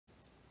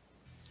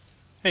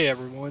Hey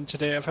everyone,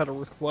 today I've had a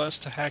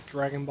request to hack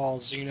Dragon Ball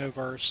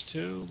Xenoverse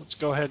 2. Let's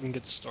go ahead and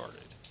get started.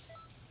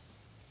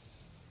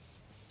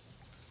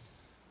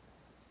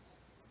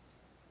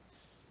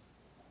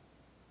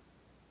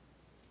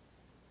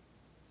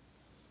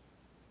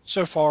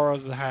 So far,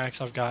 the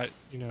hacks I've got,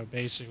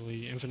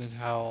 basically infinite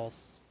health,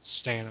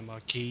 stamina,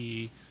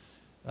 key,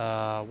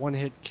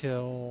 one-hit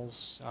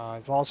kills.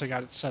 I've also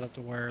got it set up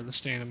to where the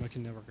stamina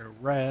can never go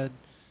red.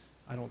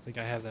 I don't think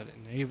I have that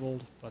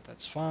enabled, but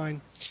that's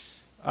fine.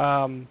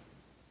 Um,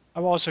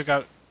 I've also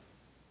got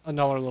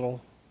another little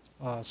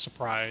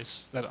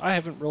surprise that I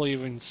haven't really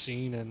even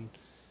seen in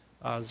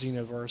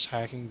Xenoverse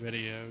hacking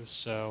videos,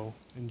 so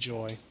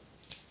enjoy.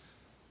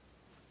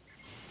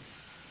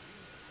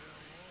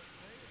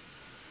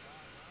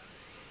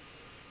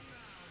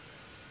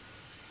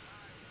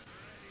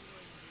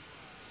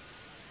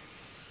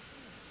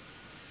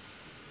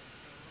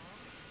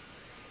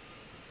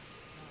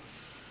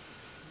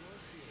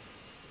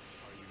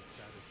 Are you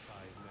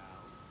satisfied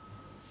now?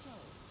 So,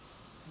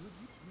 would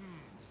you...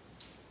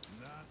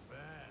 Not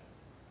bad.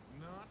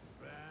 Not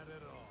bad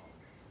at all.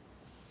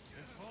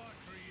 Before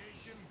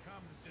creation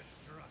comes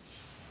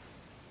destruction.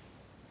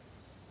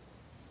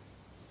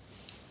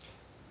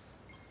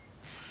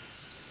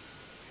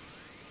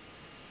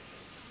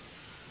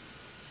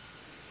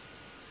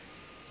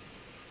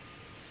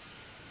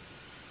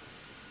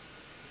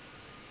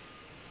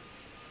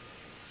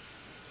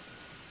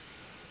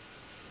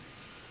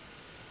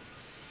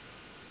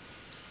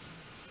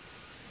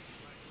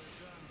 Looks like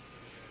we're done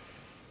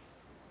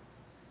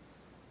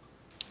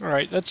for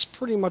Alright, that's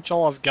pretty much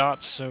all I've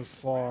got so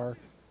far.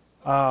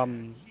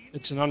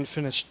 It's an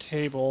unfinished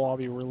table. I'll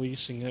be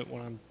releasing it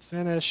when I'm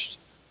finished.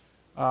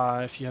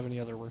 If you have any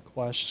other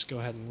requests, just go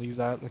ahead and leave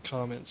that in the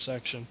comment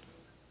section.